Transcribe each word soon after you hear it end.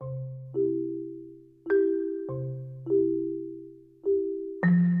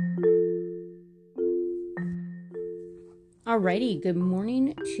Alrighty, good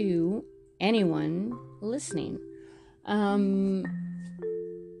morning to anyone listening. I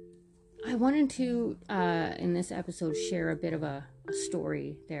wanted to, in this episode, share a bit of a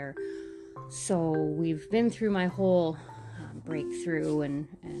story there. So we've been through my whole breakthrough and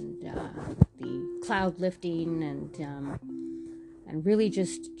the cloud lifting and really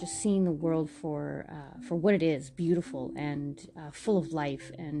just seeing the world for what it is, beautiful and full of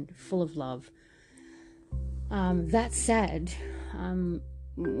life and full of love. That said,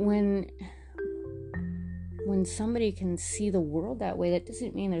 when somebody can see the world that way, that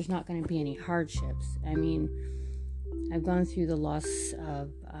doesn't mean there's not going to be any hardships. I mean, I've gone through the loss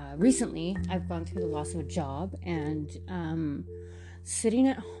of, recently, I've gone through the loss of a job, and sitting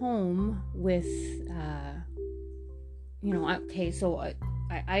at home with,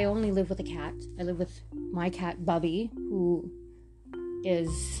 I only live with a cat. I live with my cat, Bubby, who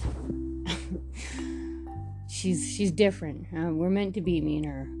is... She's different. We're meant to be, me and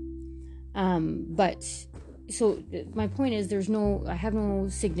her. But so my point is, I have no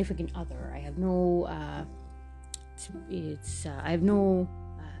significant other. I have no. I have no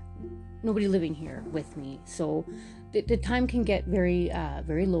nobody living here with me. So the time can get very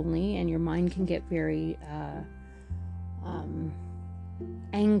very lonely, and your mind can get very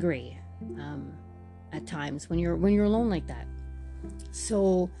angry at times when you're alone like that.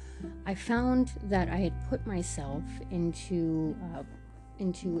 So I found that I had put myself into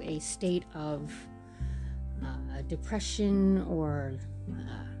a state of depression or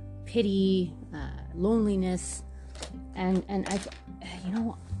pity, loneliness, and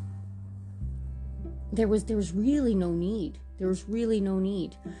there was really no need. There was really no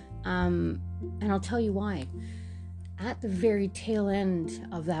need, and I'll tell you why. At the very tail end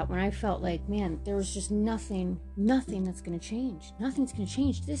of that, when I felt like, man, there was just nothing that's going to change. Nothing's going to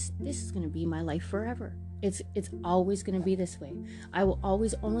change. This is going to be my life forever. It's always going to be this way. I will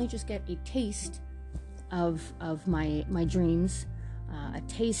always only just get a taste of my dreams, a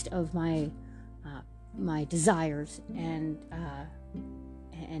taste of my desires, and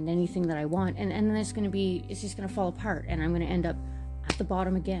anything that I want, and then it's just going to fall apart, and I'm going to end up at the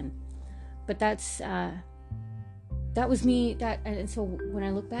bottom again. But that was me. And so when I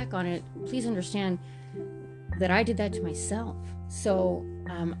look back on it, please understand that I did that to myself. So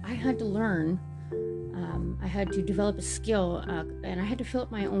I had to learn. I had to develop a skill, and I had to fill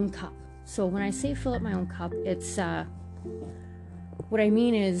up my own cup. So when I say fill up my own cup, it's what I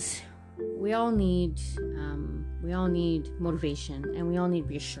mean is we all need motivation, and we all need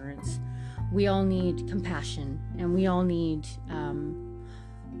reassurance. We all need compassion, and we all need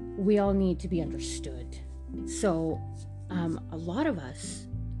to be understood. So, a lot of us,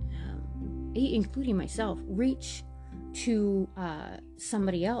 including myself, reach to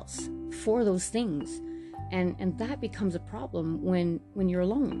somebody else for those things, and that becomes a problem when you're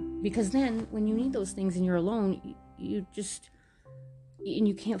alone. Because then, when you need those things and you're alone, you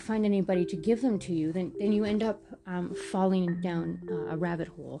can't find anybody to give them to you. Then you end up falling down a rabbit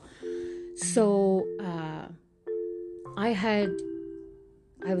hole. So, I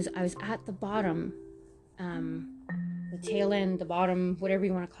was at the bottom. The tail end, the bottom, whatever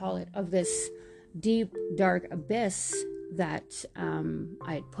you want to call it, of this deep, dark abyss that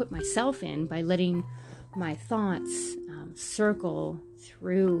I had put myself in by letting my thoughts circle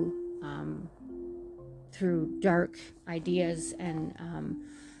through dark ideas and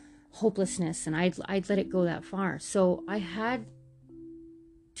hopelessness, and I'd let it go that far. So I had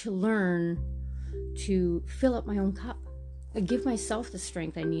to learn to fill up my own cup. I give myself the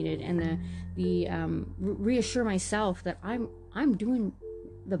strength I needed, and the reassure myself that I'm doing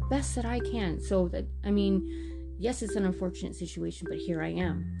the best that I can. So that, I mean, yes, it's an unfortunate situation, but here I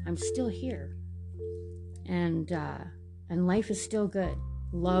am. I'm still here, and life is still good.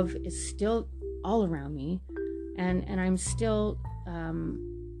 Love is still all around me, and I'm still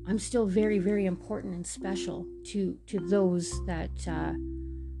very, very important and special to those that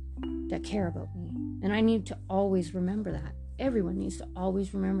care about me, and I need to always remember that. Everyone needs to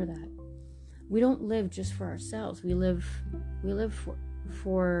always remember that. We don't live just for ourselves. We live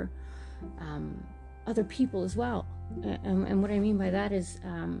for other people as well. And what I mean by that is,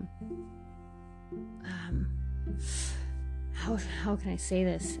 how can I say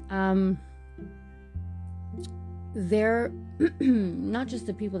this? They're not just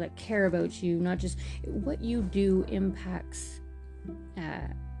the people that care about you, not just what you do impacts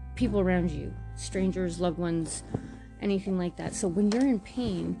people around you, strangers, loved ones, anything like that. So when you're in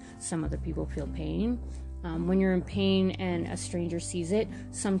pain, some other people feel pain. When you're in pain and a stranger sees it,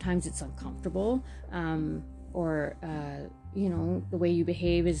 sometimes it's uncomfortable, or the way you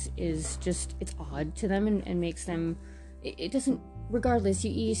behave is just, it's odd to them and makes them it doesn't, regardless,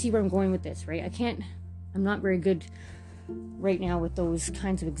 you see where I'm going with this, right? I'm not very good right now with those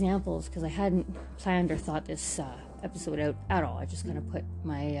kinds of examples because I hadn't planned or thought this episode out at all. I just kind of put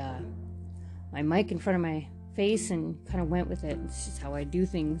my my mic in front of my face and kind of went with it. It's just how I do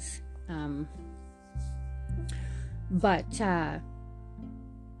things. But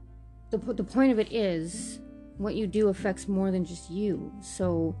the point of it is, what you do affects more than just you.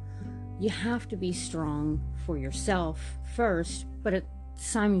 So you have to be strong for yourself first, but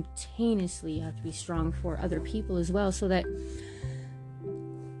simultaneously you have to be strong for other people as well, so that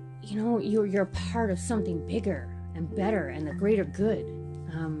you're part of something bigger and better and the greater good.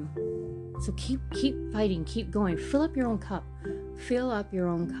 So keep fighting, keep going. Fill up your own cup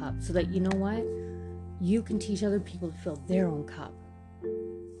so that, you know what, you can teach other people to fill their own cup.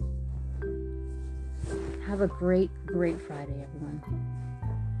 Have a great Friday, everyone.